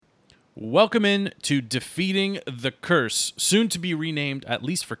Welcome in to Defeating the Curse, soon to be renamed, at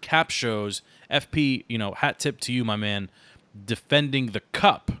least for cap shows. FP, hat tip to you, my man. Defending the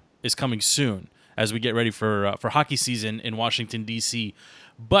Cup is coming soon as we get ready for hockey season in Washington, D.C.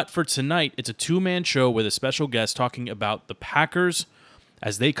 But for tonight, it's a two-man show with a special guest talking about the Packers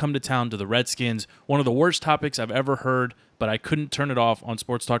as they come to town to the Redskins. One of the worst topics I've ever heard, but I couldn't turn it off on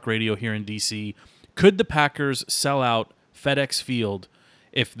Sports Talk Radio here in D.C. Could the Packers sell out FedEx Field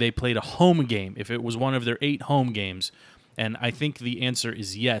if they played a home game, if it was one of their 8 home games? And I think the answer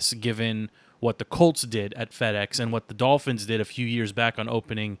is yes, given what the Colts did at FedEx and what the Dolphins did a few years back on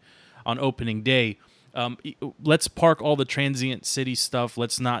opening day. Let's park all the transient city stuff.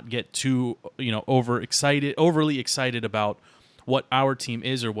 Let's not get too overly excited about what our team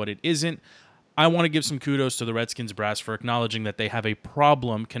is or what it isn't. I want to give some kudos to the Redskins brass for acknowledging that they have a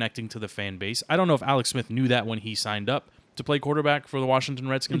problem connecting to the fan base. I don't know if Alex Smith knew that when he signed up to play quarterback for the Washington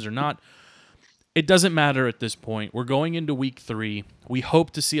Redskins or not. It doesn't matter at this point. We're going into week 3. We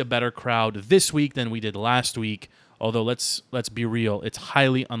hope to see a better crowd this week than we did last week. Although let's be real, it's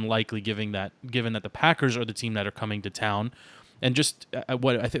highly unlikely given that the Packers are the team that are coming to town, and just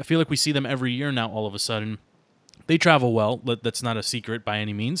I feel like we see them every year now. All of a sudden, they travel well. That's not a secret by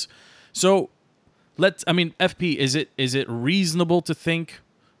any means. So FP, is it reasonable to think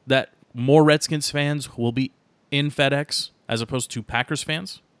that more Redskins fans will be in FedEx as opposed to Packers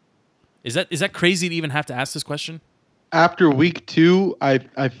fans? Is that crazy to even have to ask this question? After week 2,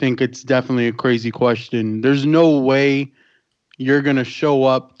 I think it's definitely a crazy question. There's no way you're going to show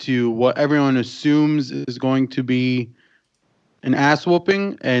up to what everyone assumes is going to be an ass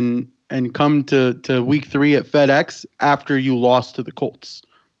whooping and come to week 3 at FedEx after you lost to the Colts.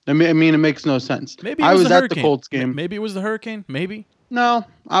 I mean, it makes no sense. Maybe I was at the Colts game. Maybe it was the Hurricane. Maybe. No,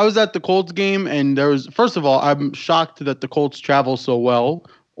 I was at the Colts game, and first of all, I'm shocked that the Colts travel so well,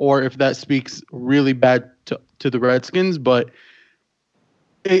 or if that speaks really bad to the Redskins, but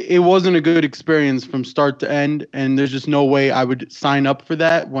it wasn't a good experience from start to end, and there's just no way I would sign up for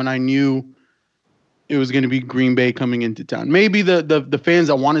that when I knew it was going to be Green Bay coming into town. Maybe the fans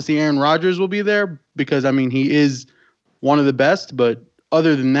that want to see Aaron Rodgers will be there because, he is one of the best, but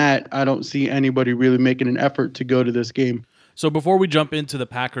other than that, I don't see anybody really making an effort to go to this game. So before we jump into the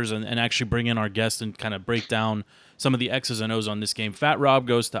Packers and actually bring in our guest and kind of break down some of the X's and O's on this game, Fat Rob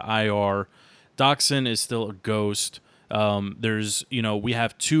goes to IR. Doxson is still a ghost. We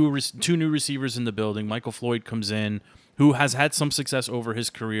have two new receivers in the building. Michael Floyd comes in, who has had some success over his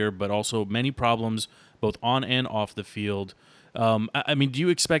career, but also many problems both on and off the field. Do you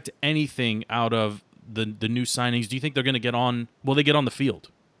expect anything out of the new signings? Do you think they're going to get on? Will they get on the field?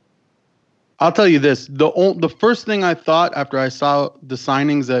 I'll tell you this. The first thing I thought after I saw the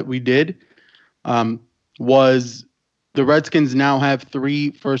signings that we did was the Redskins now have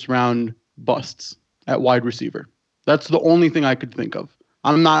 3 first-round busts at wide receiver. That's the only thing I could think of.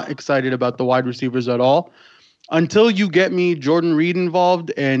 I'm not excited about the wide receivers at all. Until you get me Jordan Reed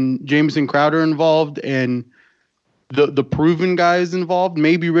involved and Jamison Crowder involved and the proven guys involved,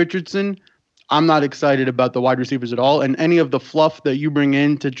 maybe Richardson, I'm not excited about the wide receivers at all. And any of the fluff that you bring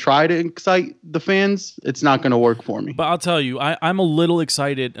in to try to excite the fans, it's not going to work for me. But I'll tell you, I'm a little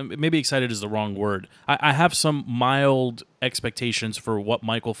excited. Maybe excited is the wrong word. I have some mild expectations for what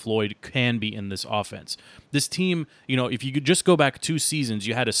Michael Floyd can be in this offense. This team, if you could just go back 2 seasons,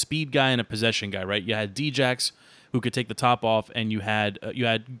 you had a speed guy and a possession guy, right? You had Djax, who could take the top off, and you had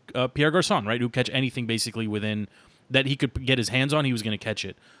Pierre Garçon, right, who catch anything basically within that he could get his hands on, he was going to catch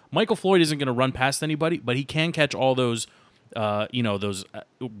it. Michael Floyd isn't going to run past anybody, but he can catch all those, I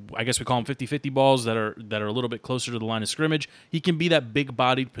guess we call them 50-50 balls that are a little bit closer to the line of scrimmage. He can be that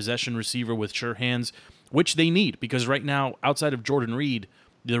big-bodied possession receiver with sure hands, which they need, because right now, outside of Jordan Reed,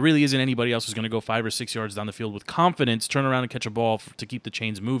 there really isn't anybody else who's going to go 5 or 6 yards down the field with confidence, turn around and catch a ball to keep the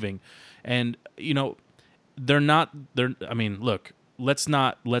chains moving. And, look, let's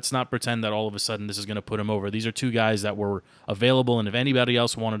not pretend that all of a sudden this is going to put him over. These are 2 guys that were available, and if anybody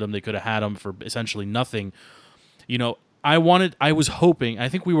else wanted them, they could have had them for essentially nothing. I was hoping, I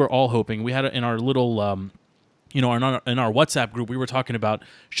think we were all hoping, we had it in our little, in our WhatsApp group, we were talking about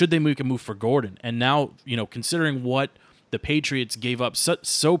should they make a move for Gordon. And now, considering what the Patriots gave up,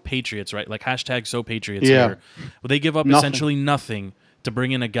 so Patriots, right? Like hashtag so Patriots here. Well, they give up essentially nothing to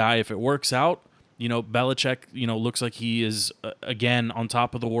bring in a guy. If it works out, Belichick, looks like he is, again, on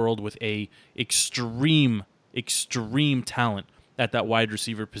top of the world with a extreme talent at that wide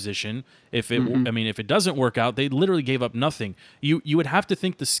receiver position. If it doesn't work out, they literally gave up nothing. You would have to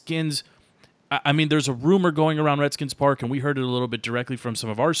think the Skins, there's a rumor going around Redskins Park, and we heard it a little bit directly from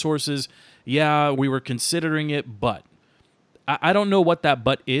some of our sources. Yeah, we were considering it, but I don't know what that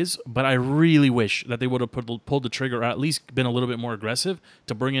but is, but I really wish that they would have pulled the trigger, or at least been a little bit more aggressive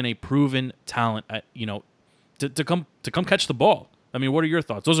to bring in a proven talent, to come catch the ball. I mean, what are your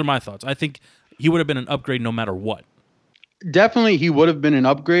thoughts? Those are my thoughts. I think he would have been an upgrade no matter what. Definitely, he would have been an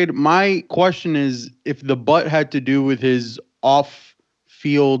upgrade. My question is if the butt had to do with his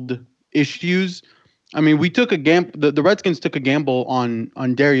off-field issues. I mean, we took a gamble. The Redskins took a gamble on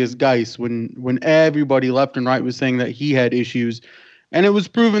Darius Geis when everybody left and right was saying that he had issues, and it was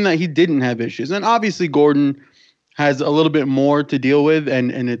proven that he didn't have issues. And obviously, Gordon has a little bit more to deal with,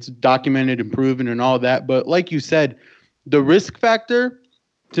 and it's documented and proven and all that. But like you said, the risk factor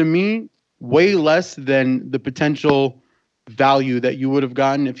to me way less than the potential value that you would have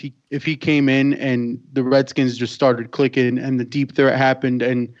gotten if he came in and the Redskins just started clicking and the deep threat happened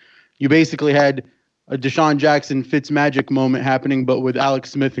and you basically had a Deshaun Jackson Fitzmagic moment happening, but with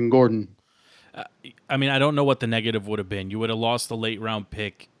Alex Smith and Gordon. I mean, I don't know what the negative would have been. You would have lost the late round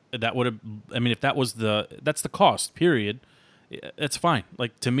pick. That would have. I mean, if that's the cost. Period. That's fine.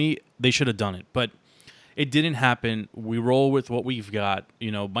 Like, to me, they should have done it, but it didn't happen. We roll with what we've got.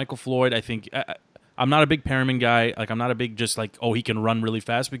 Michael Floyd. I think I'm not a big Perriman guy. Like, I'm not a big just like, oh, he can run really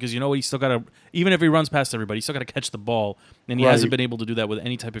fast, because he's still got to, even if he runs past everybody, he's still got to catch the ball, and he hasn't been able to do that with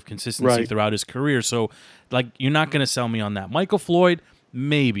any type of consistency throughout his career. So, like, you're not going to sell me on that. Michael Floyd,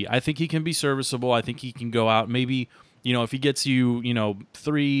 maybe. I think he can be serviceable. I think he can go out. Maybe, if he gets you,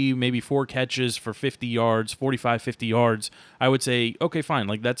 3, maybe 4 catches for 50 yards, 45, 50 yards, I would say, okay, fine.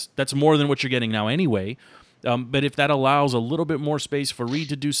 Like, that's more than what you're getting now anyway. But if that allows a little bit more space for Reed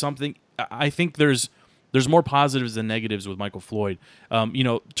to do something, I think there's more positives than negatives with Michael Floyd.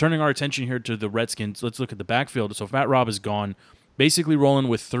 Turning our attention here to the Redskins, let's look at the backfield. So Fat Rob is gone, basically rolling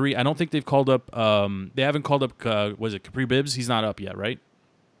with 3. I don't think they've called up. They haven't called up. Was it Capri Bibbs? He's not up yet, right?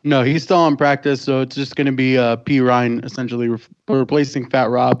 No, he's still on practice, so it's just going to be P. Ryan essentially replacing Fat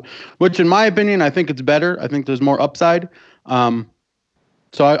Rob, which in my opinion, I think it's better. I think there's more upside.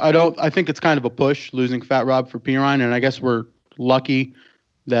 So I think it's kind of a push losing Fat Rob for P. Ryan, and I guess we're lucky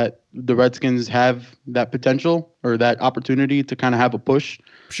that the Redskins have that potential or that opportunity to kind of have a push.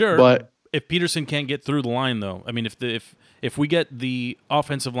 Sure, but if Peterson can't get through the line, though, I mean, if we get the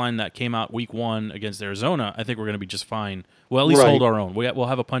offensive line that came out week 1 against Arizona, I think we're going to be just fine. Well, at least hold our own. We'll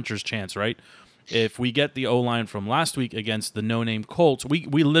have a puncher's chance, right? If we get the O-line from last week against the no-name Colts, we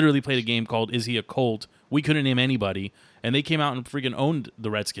literally played a game called Is He a Colt? We couldn't name anybody, and they came out and freaking owned the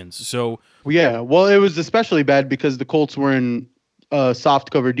Redskins. So yeah, well, it was especially bad because the Colts were in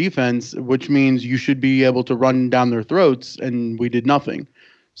soft cover defense, which means you should be able to run down their throats, and we did nothing.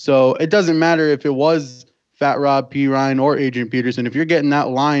 So it doesn't matter if it was Fat Rob, P. Ryan, or Adrian Peterson. If you're getting that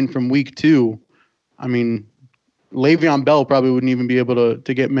line from week 2, I mean, Le'Veon Bell probably wouldn't even be able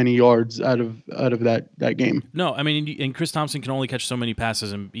to get many yards out of that game. No, I mean, and Chris Thompson can only catch so many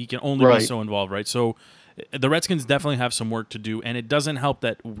passes, and he can only be so involved, right? So the Redskins definitely have some work to do, and it doesn't help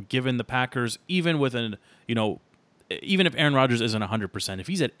that given the Packers, even with even if Aaron Rodgers isn't 100%, if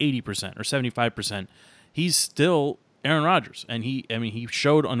he's at 80% or 75%, he's still Aaron Rodgers, and he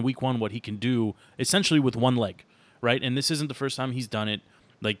showed on week 1 what he can do essentially with one leg, right? And this isn't the first time he's done it.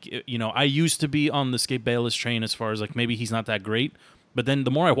 Like, I used to be on the Skip Bayless train as far as like maybe he's not that great, but then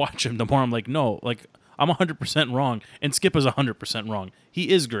the more I watch him, the more I'm like, no, like I'm 100% wrong, and Skip is 100% wrong. He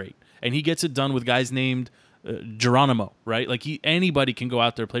is great, and he gets it done with guys named Geronimo, right? Like anybody can go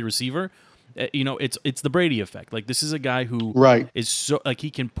out there play receiver. It's the Brady effect. Like, this is a guy who is so, like, he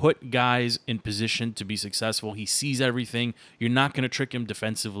can put guys in position to be successful. He sees everything. You're not going to trick him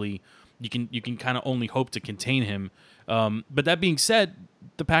defensively. You can kind of only hope to contain him. But that being said,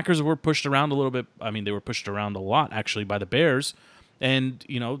 the Packers were pushed around a little bit. I mean, they were pushed around a lot actually by the Bears, and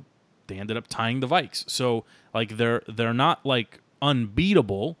they ended up tying the Vikes. So like they're not like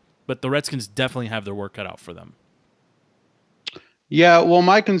unbeatable, but the Redskins definitely have their work cut out for them. Yeah, well,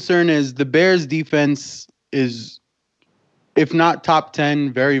 my concern is the Bears defense is, if not top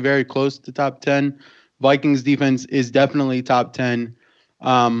 10, very, very close to top 10. Vikings defense is definitely top 10.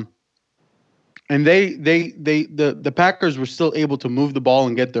 And the Packers were still able to move the ball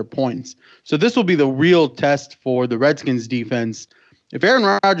and get their points. So this will be the real test for the Redskins defense. If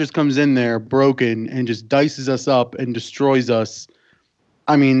Aaron Rodgers comes in there broken and just dices us up and destroys us,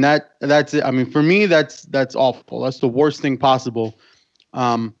 I mean, that's it. I mean, for me, that's awful. That's the worst thing possible.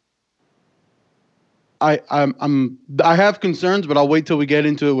 I have concerns, but I'll wait till we get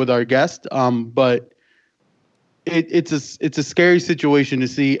into it with our guest. But it's a scary situation to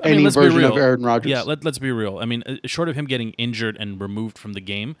see any version of Aaron Rodgers. Yeah, let's be real. I mean, short of him getting injured and removed from the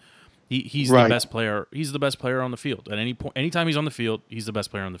game, He's the Right. best player. He's the best player on the field at any point. Anytime he's on the field, he's the best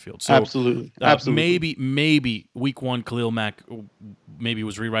player on the field. So Absolutely. Absolutely. maybe week one Khalil Mack maybe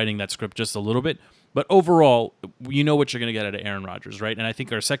was rewriting that script just a little bit. But overall, you know what you're going to get out of Aaron Rodgers, right? And I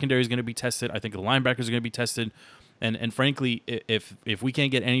think our secondary is going to be tested. I think the linebackers are going to be tested. And frankly, if we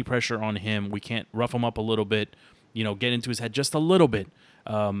can't get any pressure on him, we can't rough him up a little bit, get into his head just a little bit.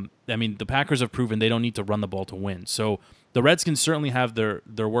 I mean, the Packers have proven they don't need to run the ball to win. So the Redskins certainly have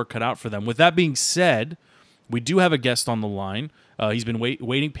their work cut out for them. With that being said, we do have a guest on the line. He's been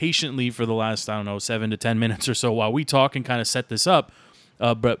waiting patiently for the last, 7 to 10 minutes or so while we talk and kind of set this up.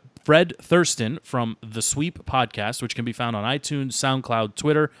 But Fred Thurston from The Sweep Podcast, which can be found on iTunes, SoundCloud,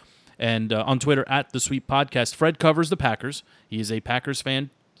 Twitter, and on Twitter at The Sweep Podcast. Fred covers the Packers. He is a Packers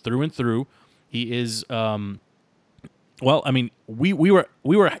fan through and through. He is... Well, I mean, we were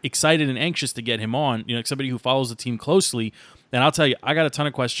excited and anxious to get him on, somebody who follows the team closely. And I'll tell you, I got a ton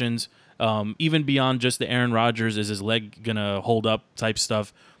of questions, even beyond just the Aaron Rodgers, is his leg going to hold up type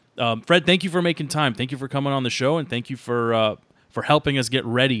stuff. Fred, thank you for making time. Thank you for coming on the show, and thank you for helping us get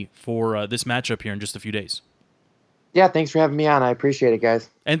ready for this matchup here in just a few days. Yeah, thanks for having me on. I appreciate it, guys.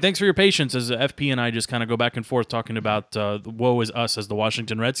 And thanks for your patience as FP and I just kind of go back and forth talking about woe is us as the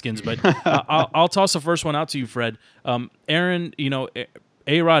Washington Redskins. But I'll toss the first one out to you, Fred. Aaron,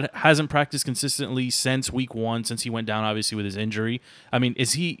 A-Rod hasn't practiced consistently since week one, since he went down, obviously, with his injury. I mean,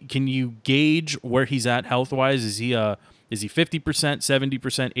 can you gauge where he's at health-wise? Is he 50%,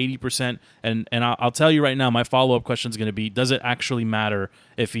 70%, 80%? And I'll tell you right now, my follow-up question is going to be, does it actually matter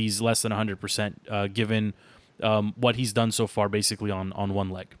if he's less than 100%, given what he's done so far, basically on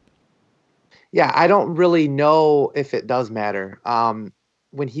one leg? Yeah, I don't really know if it does matter.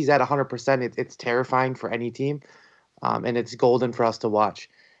 When he's at 100%, it's terrifying for any team, and it's golden for us to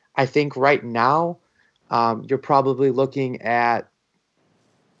watch. I think right now, you're probably looking at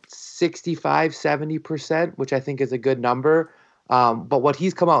 65, 70%, which I think is a good number. But what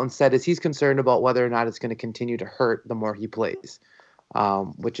he's come out and said is he's concerned about whether or not it's going to continue to hurt the more he plays,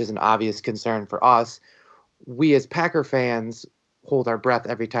 which is an obvious concern for us. We as Packer fans hold our breath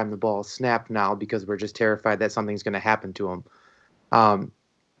every time the ball is snapped now because we're just terrified that something's going to happen to him.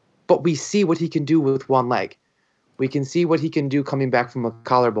 But we see what he can do with one leg. We can see what he can do coming back from a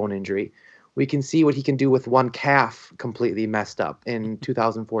collarbone injury. We can see what he can do with one calf completely messed up in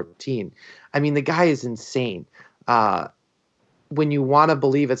 2014. I mean, the guy is insane. When you want to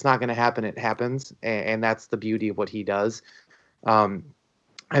believe it's not going to happen, it happens. And that's the beauty of what he does.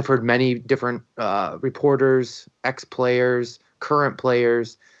 I've heard many different reporters, ex-players, current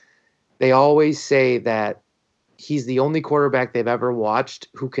players. They always say that he's the only quarterback they've ever watched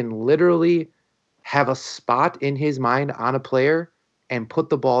who can literally have a spot in his mind on a player and put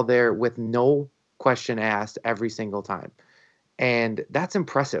the ball there with no question asked every single time. And that's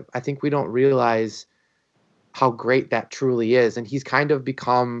impressive. I think we don't realize how great that truly is. And he's kind of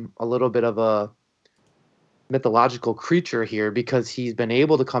become a little bit of a mythological creature here because he's been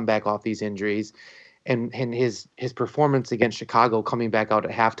able to come back off these injuries, and his performance against Chicago, coming back out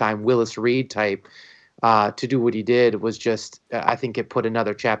at halftime, Willis Reed type, to do what he did was just, I think it put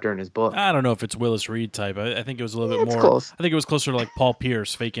another chapter in his book. I don't know if it's Willis Reed type. I think it was a little bit more. Close. I think it was closer to like Paul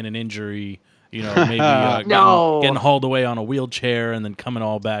Pierce faking an injury, maybe getting hauled away on a wheelchair and then coming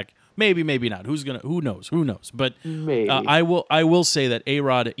all back. Maybe not. Who knows? But I will say that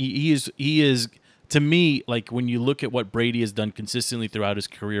A-Rod, he is to me, like when you look at what Brady has done consistently throughout his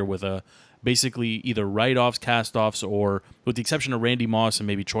career with basically either write-offs, cast-offs, or with the exception of Randy Moss and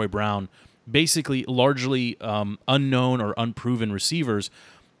maybe Troy Brown, basically largely unknown or unproven receivers,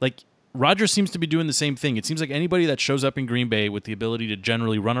 like Rodgers seems to be doing the same thing. It seems like anybody that shows up in Green Bay with the ability to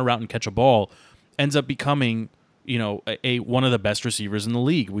generally run a route and catch a ball ends up becoming, a one of the best receivers in the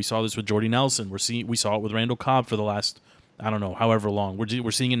league. We saw this with Jordy Nelson. We saw it with Randall Cobb for the last, I don't know, however long.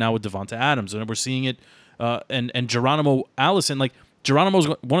 We're seeing it now with Devonta Adams, and we're seeing it and Geronimo Allison. Like, Geronimo's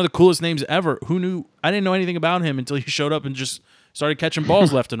one of the coolest names ever. Who knew? I didn't know anything about him until he showed up and just started catching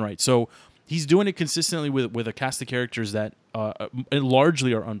balls left and right. So he's doing it consistently with a cast of characters that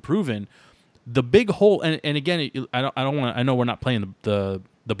largely are unproven. The big hole, and again, I don't want. I know we're not playing the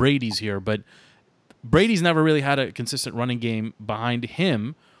Brady's here, but Brady's never really had a consistent running game behind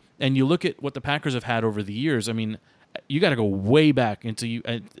him. And you look at what the Packers have had over the years. I mean, you got to go way back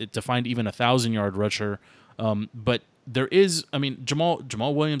to find even a 1,000-yard rusher. But there is, I mean, Jamal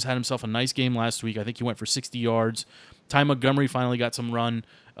Williams had himself a nice game last week. I think he went for 60 yards. Ty Montgomery finally got some run.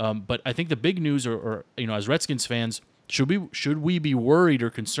 But I think the big news, or as Redskins fans, should we be worried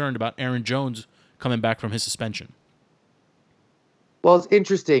or concerned about Aaron Jones coming back from his suspension? Well, it's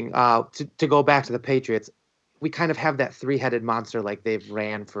interesting to go back to the Patriots. we kind of have that three-headed monster like they've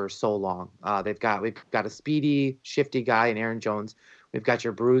ran for so long. We've got a speedy, shifty guy in Aaron Jones. We've got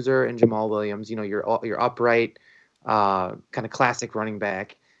your bruiser and Jamal Williams. You know, your upright, kind of classic running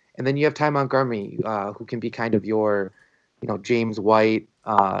back, and then you have Ty Montgomery, who can be kind of your, James White,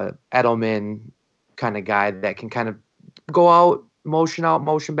 Edelman kind of guy that can kind of go out,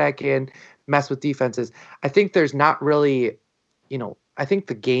 motion back in, mess with defenses. I think there's not really, I think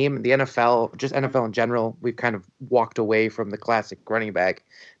the game, the NFL, just NFL in general, we've kind of walked away from the classic running back,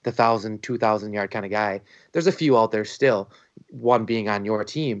 the 1,000, 2,000 yard kind of guy. There's a few out there still, one being on your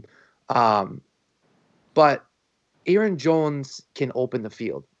team. But Aaron Jones can open the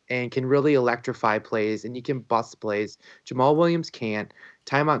field and can really electrify plays, and he can bust plays. Jamal Williams can't.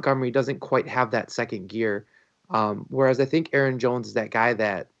 Ty Montgomery doesn't quite have that second gear. Whereas I think Aaron Jones is that guy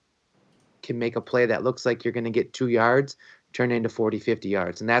that can make a play that looks like you're going to get 2 yards, turn into 40, 50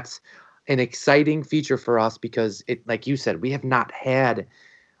 yards. And that's an exciting feature for us because, it, like you said, we have not had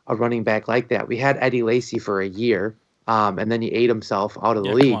a running back like that. We had Eddie Lacy for a year, and then he ate himself out of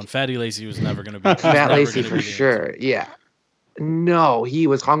the league. Come on, Fatty Lacy was never going to be. Matt Lacy for sure, yeah. No, he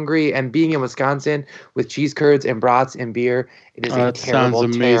was hungry, and being in Wisconsin with cheese curds and brats and beer, it is a terrible.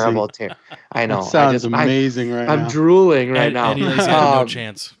 I know. That sounds amazing right now. I'm drooling right now. Eddie Lacy had no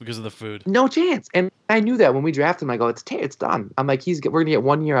chance because of the food. No chance. And I knew that when we drafted him. I go, it's done. I'm like, we're gonna get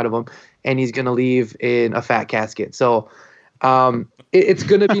 1 year out of him, and he's gonna leave in a fat casket. So, it's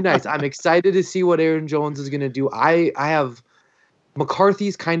gonna be nice. I'm excited to see what Aaron Jones is gonna do. I have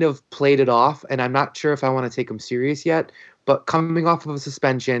McCarthy's kind of played it off, and I'm not sure if I want to take him serious yet. But coming off of a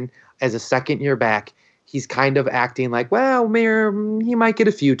suspension as a second-year back, he's kind of acting like, well, Mayor, he might get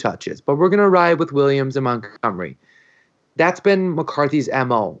a few touches, but we're going to ride with Williams and Montgomery. That's been McCarthy's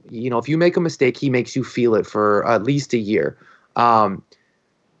MO. If you make a mistake, he makes you feel it for at least a year. But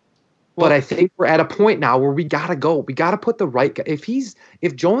I think we're at a point now where we got to go. We got to put the right guy.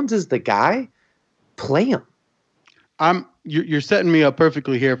 If Jones is the guy, play him. You're setting me up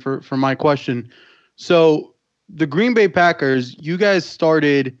perfectly here for my question. So the Green Bay Packers, you guys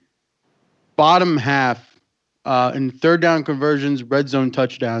started bottom half in third down conversions, red zone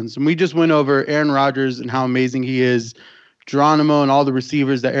touchdowns. And we just went over Aaron Rodgers and how amazing he is, Geronimo and all the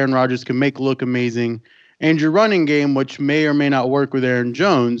receivers that Aaron Rodgers can make look amazing, and your running game, which may or may not work with Aaron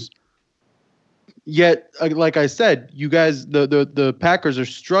Jones. Yet, like I said, you guys, the Packers are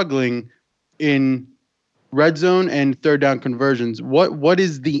struggling in red zone and third down conversions. What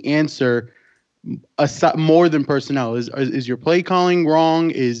is the answer? More than personnel, is your play calling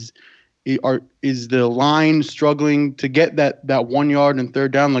wrong? Is the line struggling to get that 1 yard and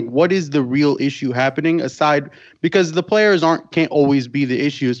third down? Like, what is the real issue happening aside? Because the players can't always be the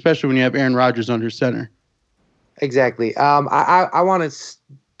issue, especially when you have Aaron Rodgers under center. Exactly. I want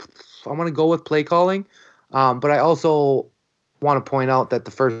to go with play calling, but I also want to point out that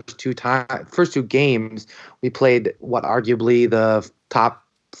the first two games we played arguably the top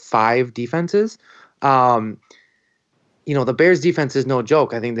 5 defenses. The Bears defense is no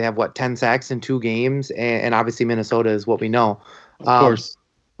joke. I think they have 10 sacks in 2 games, and obviously Minnesota is what we know. Of course.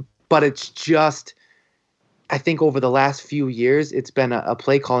 But it's just, I think over the last few years, it's been a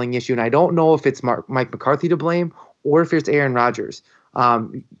play calling issue, and I don't know if it's Mike McCarthy to blame or if it's Aaron Rodgers.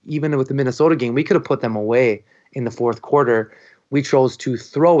 Even with the Minnesota game, we could have put them away in the fourth quarter. We chose to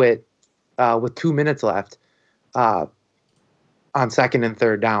throw it with 2 minutes left. On second and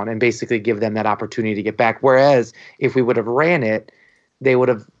third down and basically give them that opportunity to get back. Whereas if we would have ran it, they would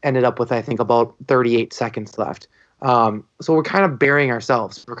have ended up with, I think, about 38 seconds left. So we're kind of burying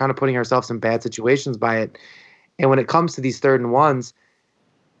ourselves. We're kind of putting ourselves in bad situations by it. And when it comes to these 3rd and 1s,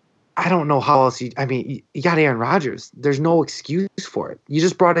 I don't know how else you got Aaron Rodgers. There's no excuse for it. You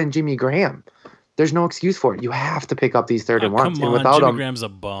just brought in Jimmy Graham. There's no excuse for it. You have to pick up these 3rd and 1s. And without Jimmy Graham's a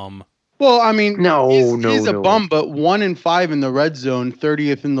bum. Well, I mean, he's a no. bum, but 1 and 5 in the red zone,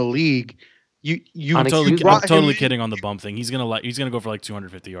 30th in the league. I'm totally kidding on the bum thing. He's gonna go for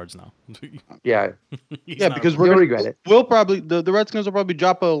 250 yards now. Yeah, because we're gonna regret it. We'll probably the Redskins will probably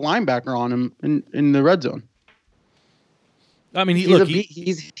drop a linebacker on him in the red zone. I mean,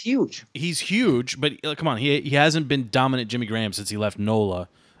 he's huge. He's huge, but come on, he hasn't been dominant Jimmy Graham since he left NOLA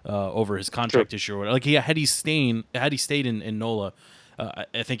over his contract issue or whatever. Had he stayed in NOLA.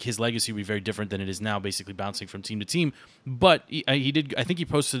 I think his legacy would be very different than it is now, basically bouncing from team to team. But he did. I think he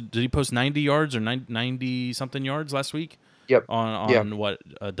posted. Did he post 90 yards or 90 something yards last week? Yep. On what,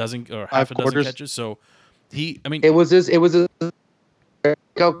 a dozen or half a dozen catches. So it was his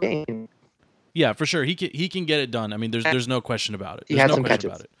breakout game. Yeah, for sure. He can get it done. I mean, there's no question about it. He had some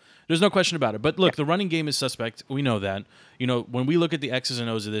catches. There's no question about it. But look, the running game is suspect. We know that. When we look at the X's and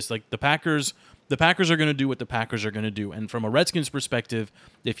O's of this, like the Packers are going to do what the Packers are going to do. And from a Redskins perspective,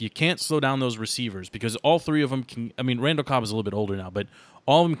 if you can't slow down those receivers, because all three of them can, I mean, Randall Cobb is a little bit older now, but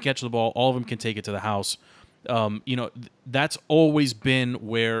all of them can catch the ball, all of them can take it to the house. That's always been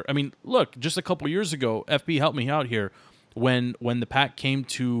where, I mean, look, just a couple years ago, FB helped me out here. When the Pack came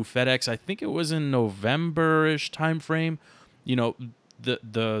to FedEx, I think it was in November-ish time frame,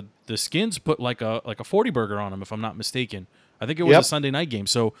 the Skins put like a 40 burger on them, if I'm not mistaken. I think it was a Sunday night game.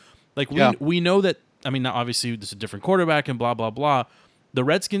 So we know that, I mean, now obviously this is a different quarterback and blah, blah, blah. The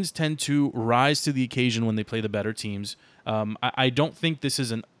Redskins tend to rise to the occasion when they play the better teams. I don't think this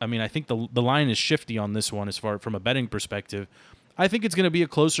is I think the line is shifty on this one as far from a betting perspective. I think it's going to be a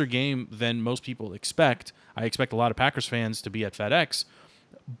closer game than most people expect. I expect a lot of Packers fans to be at FedEx.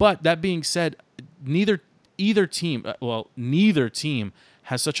 But that being said, neither team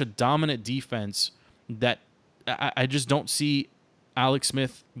has such a dominant defense that I just don't see Alex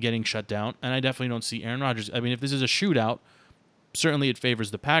Smith getting shut down, and I definitely don't see Aaron Rodgers. I mean, if this is a shootout, certainly it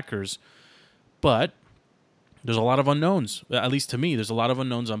favors the Packers, but there's a lot of unknowns. At least to me, there's a lot of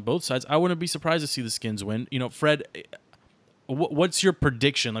unknowns on both sides. I wouldn't be surprised to see the Skins win. Fred, what's your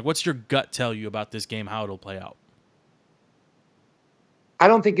prediction? Like, what's your gut tell you about this game, how it'll play out? I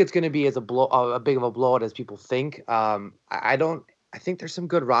don't think it's going to be as a big of a blowout as people think. I think there's some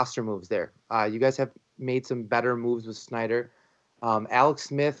good roster moves there. You guys have made some better moves with Snyder. Alex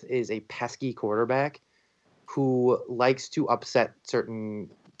Smith is a pesky quarterback who likes to upset certain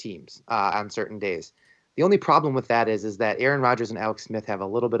teams on certain days. The only problem with that is that Aaron Rodgers and Alex Smith have a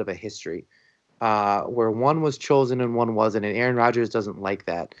little bit of a history where one was chosen and one wasn't, and Aaron Rodgers doesn't like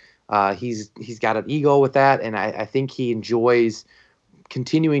that. He's got an ego with that, and I think he enjoys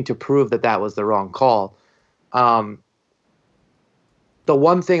continuing to prove that was the wrong call. The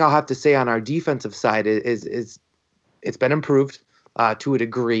one thing I'll have to say on our defensive side is it's been improved to a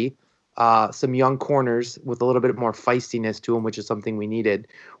degree. Some young corners with a little bit more feistiness to them, which is something we needed.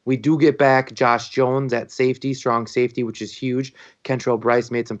 We do get back Josh Jones at safety, strong safety, which is huge. Kentrell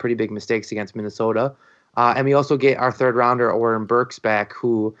Bryce made some pretty big mistakes against Minnesota. And we also get our third rounder, Oren Burks, back,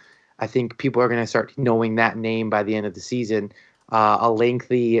 who I think people are going to start knowing that name by the end of the season. A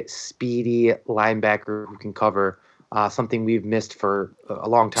lengthy, speedy linebacker who can cover something we've missed for a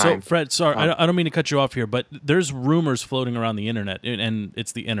long time. So, Fred, sorry, I don't mean to cut you off here, but there's rumors floating around the internet, and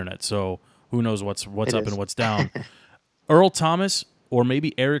it's the internet, so who knows what's up and what's down. Earl Thomas or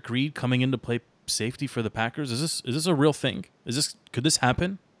maybe Eric Reed coming in to play safety for the Packers. Is this a real thing? Could this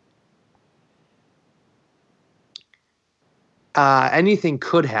happen? Anything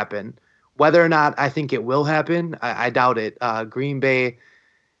could happen. Whether or not I think it will happen, I doubt it. Green Bay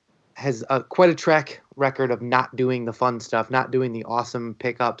has quite a track record of not doing the fun stuff, not doing the awesome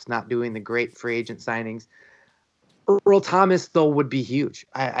pickups, not doing the great free agent signings. Earl Thomas, though, would be huge.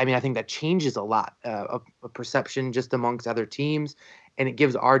 I mean, I think that changes a lot of perception just amongst other teams, and it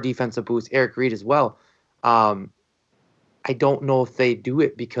gives our defense a boost. Eric Reed as well. I don't know if they do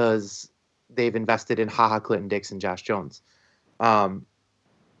it because they've invested in HaHa Clinton Dix and Josh Jones.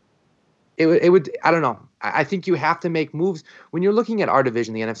 It would I don't know. I think you have to make moves when you're looking at our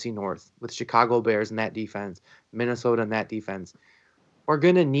division, the NFC North, with Chicago Bears and that defense, Minnesota and that defense. We're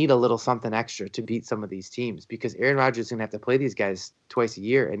going to need a little something extra to beat some of these teams because Aaron Rodgers is going to have to play these guys twice a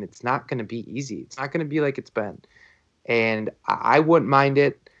year, and it's not going to be easy. It's not going to be like it's been. And I wouldn't mind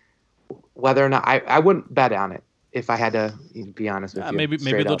it whether or not I wouldn't bet on it if I had to be honest with you. Maybe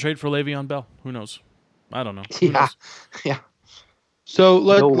they'll trade for Le'Veon Bell. Who knows? I don't know. Yeah. So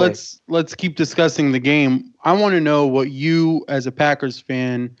let's keep discussing the game. I want to know what you, as a Packers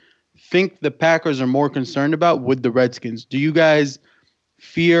fan, think the Packers are more concerned about with the Redskins. Do you guys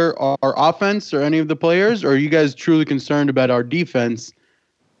fear our offense or any of the players, or are you guys truly concerned about our defense?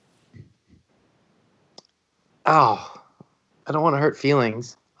 Oh, I don't want to hurt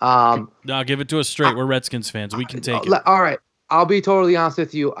feelings. No, give it to us straight. We're Redskins fans. We can take it. All right. I'll be totally honest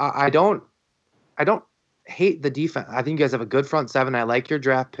with you. I don't hate the defense. I think you guys have a good front seven. I like your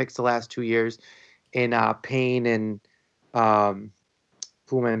draft picks the last 2 years in Payne and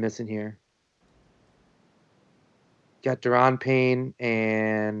who am I missing here? Got Daron Payne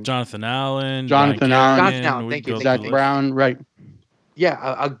and Jonathan Allen. Thank you. Zach Brown, right.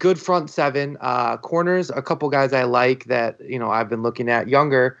 Yeah, a good front seven. Corners, a couple guys I like that, I've been looking at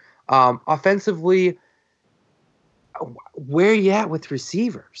younger. Offensively, where are you at with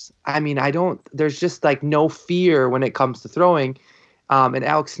receivers? I mean, there's just like no fear when it comes to throwing. And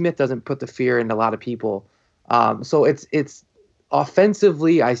Alex Smith doesn't put the fear into a lot of people. So it's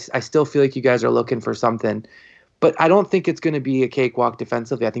offensively, I still feel like you guys are looking for something. But I don't think it's going to be a cakewalk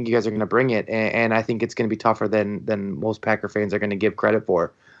defensively. I think you guys are going to bring it, and I think it's going to be tougher than most Packer fans are going to give credit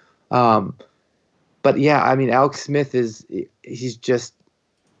for. But yeah, I mean, Alex Smith he's just,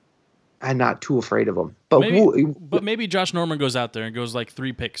 I'm not too afraid of him. But maybe Josh Norman goes out there and goes like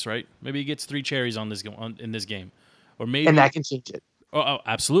 3 picks, right? Maybe he gets 3 cherries in this game, or maybe and that can change it. Oh,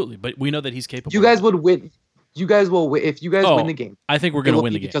 absolutely. But we know that he's capable. You guys would win. You guys will win if you guys win the game. I think we're going to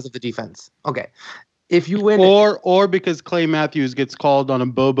win the game because of the defense. Okay. If you win, or because Clay Matthews gets called on a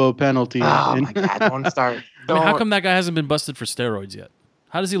Bobo penalty. Oh my God! Don't start. I mean, how come that guy hasn't been busted for steroids yet?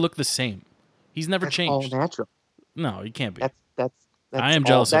 How does he look the same? He's never That's changed. All natural. No, he can't be. That's I am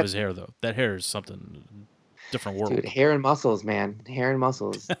jealous of his hair, though. That hair is something different world. Dude, hair and muscles, man. Hair and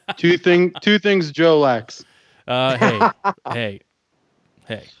muscles. Two things Joe lacks. Hey.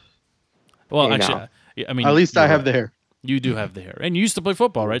 Well, Hey, actually, I mean, at least I have the hair. You do have the hair, and you used to play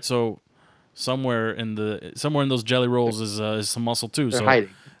football, right? So somewhere in those jelly rolls is some muscle too. They're so hiding.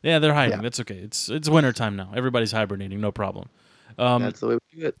 Yeah, they're hiding. Yeah. That's okay. It's winter time now. Everybody's hibernating. No problem. That's the way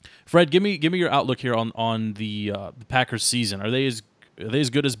we do it. Fred, give me your outlook here on the Packers season. Are they as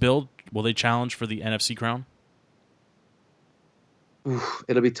good as Bill? Will they challenge for the NFC crown? Oof,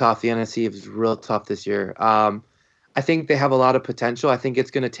 it'll be tough. The NFC is real tough this year. I think they have a lot of potential. I think it's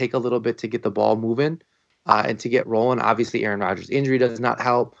going to take a little bit to get the ball moving and to get rolling. Obviously, Aaron Rodgers' injury does not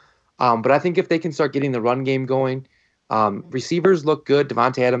help. But I think if they can start getting the run game going, receivers look good.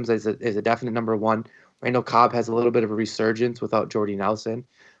 Devontae Adams is a definite number 1. Randall Cobb has a little bit of a resurgence without Jordy Nelson.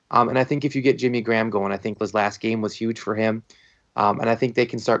 And I think if you get Jimmy Graham going, I think his last game was huge for him. And I think they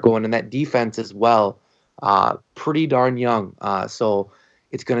can start going. And that defense as well, pretty darn young. So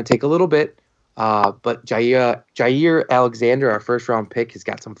it's going to take a little bit. But Jair Alexander, our first-round pick, has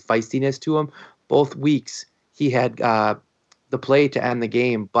got some feistiness to him. Both weeks he had the play to end the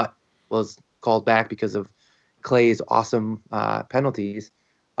game, but was called back because of Clay's awesome penalties.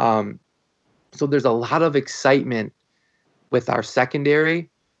 So there's a lot of excitement with our secondary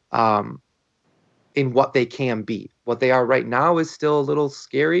in what they can be. What they are right now is still a little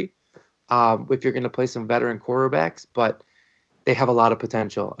scary if you're going to play some veteran quarterbacks, but they have a lot of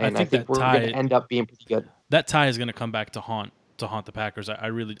potential, and I think we're going to end up being pretty good. That tie is going to come back to haunt the Packers. I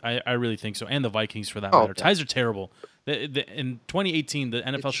really think so, and the Vikings for that matter. Ties are terrible. In 2018, the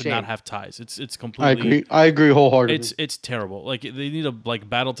NFL should not have ties. It's completely. I agree wholeheartedly. It's terrible. Like they need to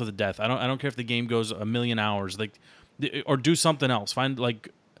battle to the death. I don't care if the game goes a million hours. Or do something else. Find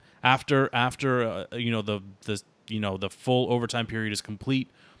after the full overtime period is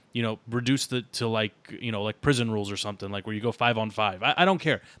complete. Reduce to prison rules or something, where you go 5-on-5. I don't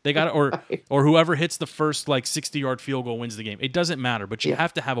care. They got or whoever hits the first 60-yard field goal wins the game. It doesn't matter, but you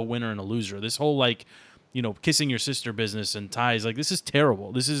have to have a winner and a loser. This whole kissing your sister business and ties, this is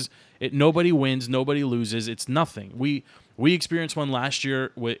terrible. This is it. Nobody wins, nobody loses. It's nothing. We experienced one last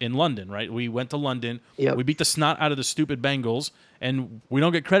year in London, right? We went to London. Yep. We beat the snot out of the stupid Bengals, and we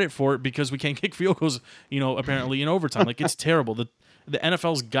don't get credit for it because we can't kick field goals, apparently in overtime. It's terrible. The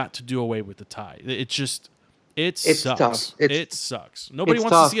NFL's got to do away with the tie. It sucks. Tough. It sucks. Nobody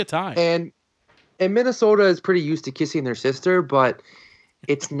wants tough. to see a tie. And Minnesota is pretty used to kissing their sister, but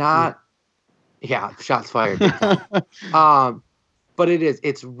it's not. Yeah, shots fired. But it is.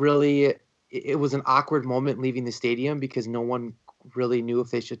 It's really. It was an awkward moment leaving the stadium because no one really knew if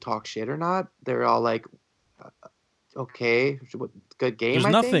they should talk shit or not. They're all like, "Okay, good game."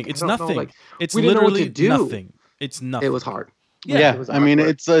 There's nothing. Think. It's nothing. It's we didn't know what literally to do. nothing. It's nothing. It was hard. Yeah, it was I mean,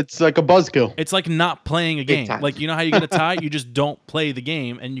 it's like a buzzkill. It's like not playing a game. time. You know how you get a tie? You just don't play the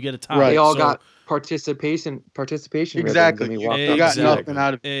game and you get a tie. Right. They all got participation. Exactly. They got nothing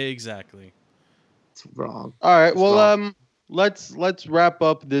out of it. Exactly. It's wrong. All right. Well, let's wrap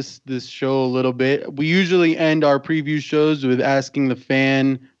up this show a little bit. We usually end our preview shows with asking the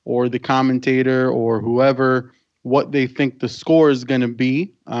fan or the commentator or whoever what they think the score is going to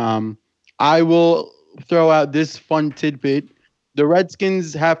be. I will throw out this fun tidbit. The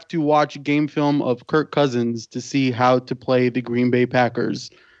Redskins have to watch game film of Kirk Cousins to see how to play the Green Bay Packers.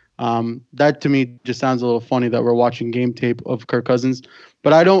 That to me just sounds a little funny that we're watching game tape of Kirk Cousins.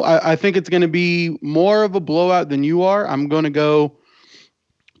 But I think it's going to be more of a blowout than you are. I'm going to go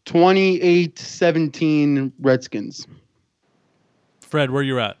 28-17 Redskins. Fred, where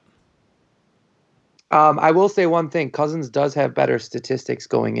you at? I will say one thing. Cousins does have better statistics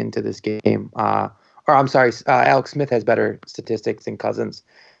going into this game. Alex Smith has better statistics than Cousins.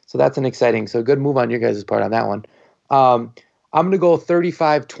 So that's an exciting. So good move on your guys' part on that one. I'm going to go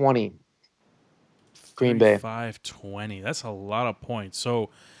 35-20. Green Bay. 35-20. That's a lot of points. So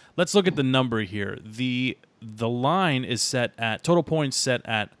let's look at the number here. The line is set at total points set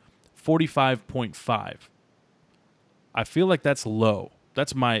at 45.5. I feel like that's low.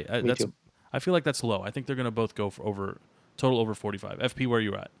 That's my Me too. I feel like that's low. I think they're going to both go for total over 45. FP, where are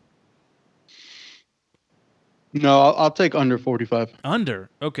you at? No, I'll take under 45. Under.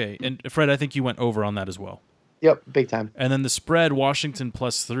 Okay. And Fred, I think you went over on that as well. Yep, big time. And then the spread, Washington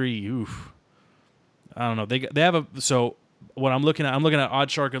 +3. Oof. I don't know. They have a so what I'm looking at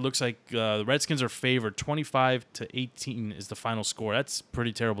OddsShark. It looks like the Redskins are favored 25-18 is the final score. That's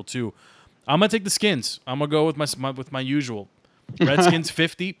pretty terrible too. I'm gonna take the Skins. I'm gonna go with my usual. Redskins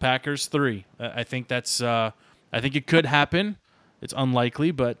 50, Packers 3. I think that's I think it could happen. It's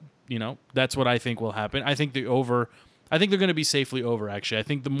unlikely, but that's what I think will happen. I think they're going to be safely over. Actually, I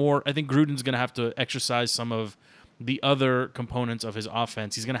think Gruden's going to have to exercise some of the other components of his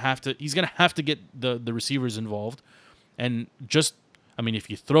offense. He's going to have to get the receivers involved, and if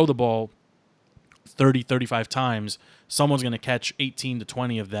you throw the ball 30, 35 times, someone's going to catch 18 to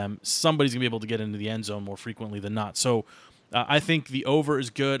 20 of them. Somebody's going to be able to get into the end zone more frequently than not. So I think the over is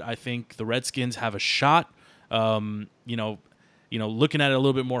good. I think the Redskins have a shot. Looking at it a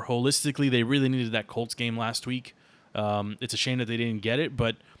little bit more holistically, they really needed that Colts game last week. It's a shame that they didn't get it,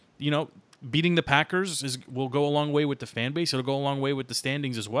 but beating the Packers will go a long way with the fan base. It'll go a long way with the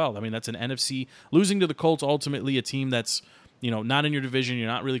standings as well. I mean, that's an NFC losing to the Colts. Ultimately, a team that's not in your division. You're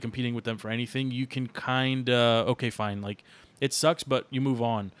not really competing with them for anything. You can okay, fine. Like, it sucks, but you move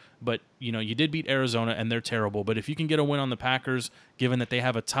on. But you did beat Arizona, and they're terrible. But if you can get a win on the Packers, given that they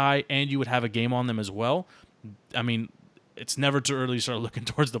have a tie and you would have a game on them as well, I mean, it's never too early to start looking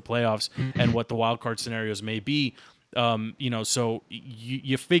towards the playoffs and what the wild card scenarios may be. So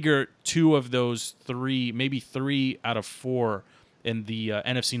you figure 2 of those 3, maybe 3 out of 4 in the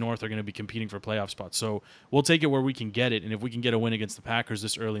NFC North are going to be competing for playoff spots. So we'll take it where we can get it. And if we can get a win against the Packers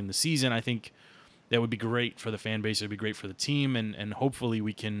this early in the season, I think that would be great for the fan base. It would be great for the team. And hopefully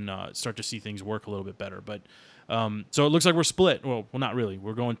we can start to see things work a little bit better. But so it looks like we're split. Well, not really.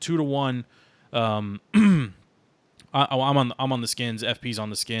 We're going 2-1. I'm on the Skins. FP's on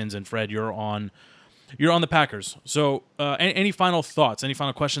the Skins, and Fred, you're on the Packers. So, any final thoughts? Any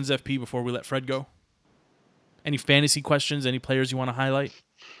final questions, FP, before we let Fred go? Any fantasy questions? Any players you want to highlight?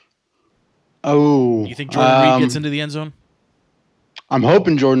 Oh, you think Jordan Reed gets into the end zone? I'm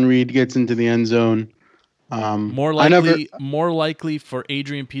hoping Jordan Reed gets into the end zone. More likely for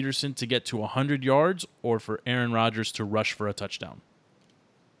Adrian Peterson to get to 100 yards, or for Aaron Rodgers to rush for a touchdown.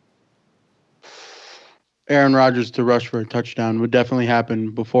 Aaron Rodgers to rush for a touchdown would definitely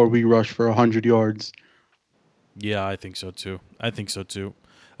happen before we rush for 100 yards. Yeah, I think so too.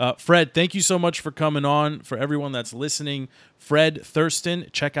 Fred, thank you so much for coming on. For everyone that's listening, Fred Thurston,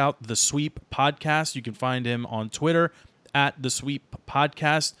 check out The Sweep Podcast. You can find him on Twitter at The Sweep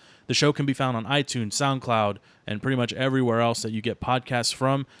Podcast. The show can be found on iTunes, SoundCloud, and pretty much everywhere else that you get podcasts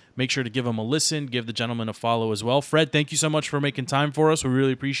from. Make sure to give him a listen. Give the gentleman a follow as well. Fred, thank you so much for making time for us. We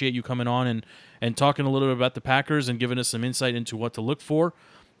really appreciate you coming on and talking a little bit about the Packers and giving us some insight into what to look for.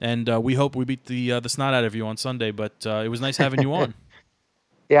 And we hope we beat the snot out of you on Sunday, but it was nice having you on.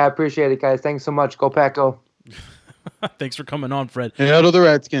 Yeah, I appreciate it, guys. Thanks so much. Go Pack, go. Thanks for coming on, Fred. Hail to the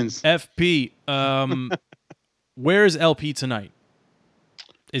Redskins. FP, where is LP tonight?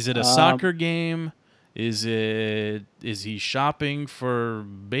 Is it a soccer game? Is he shopping for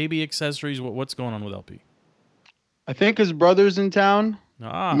baby accessories? What's going on with LP? I think his brother's in town.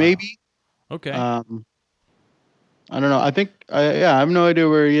 Maybe. Okay. I don't know. I think I have no idea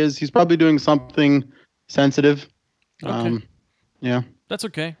where he is. He's probably doing something sensitive. Okay. Yeah. That's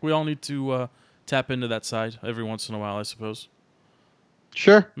okay. We all need to tap into that side every once in a while, I suppose.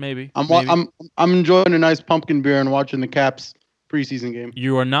 Sure. Maybe. I'm enjoying a nice pumpkin beer and watching the Caps preseason game.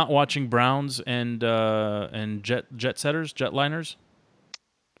 You are not watching Browns and jetliners?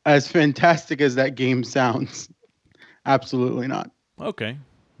 As fantastic as that game sounds, absolutely not. Okay.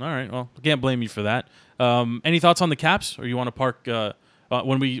 All right. Well, I can't blame you for that. Any thoughts on the Caps, or you want to park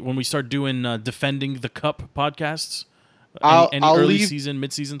when we start doing defending the Cup podcasts? Any early season,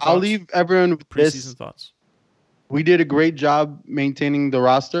 mid-season thoughts? I'll leave everyone with preseason thoughts. We did a great job maintaining the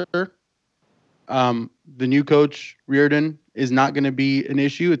roster. The new coach, Reardon, is not going to be an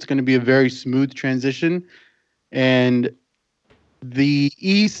issue. It's going to be a very smooth transition. And the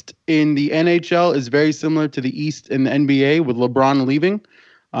East in the NHL is very similar to the East in the NBA with LeBron leaving.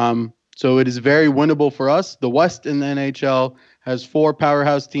 So it is very winnable for us. The West in the NHL has 4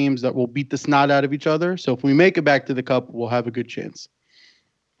 powerhouse teams that will beat the snot out of each other. So if we make it back to the Cup, we'll have a good chance.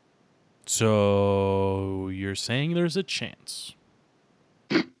 So you're saying there's a chance?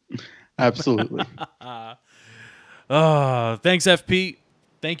 Absolutely. Thanks, FP.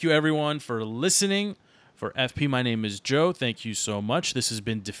 Thank you, everyone, for listening. For FP, my name is Joe. Thank you so much. This has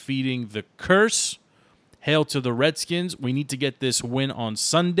been Defeating the Curse. Hail to the Redskins. We need to get this win on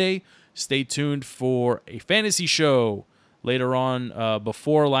Sunday. Stay tuned for a fantasy show later on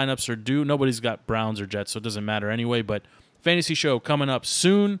before lineups are due. Nobody's got Browns or Jets, so it doesn't matter anyway. But fantasy show coming up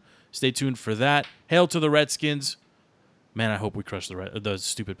soon. Stay tuned for that. Hail to the Redskins. Man, I hope we crush the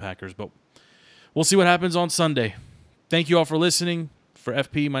stupid Packers, but we'll see what happens on Sunday. Thank you all for listening. For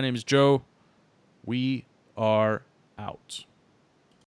FP, my name is Joe. We are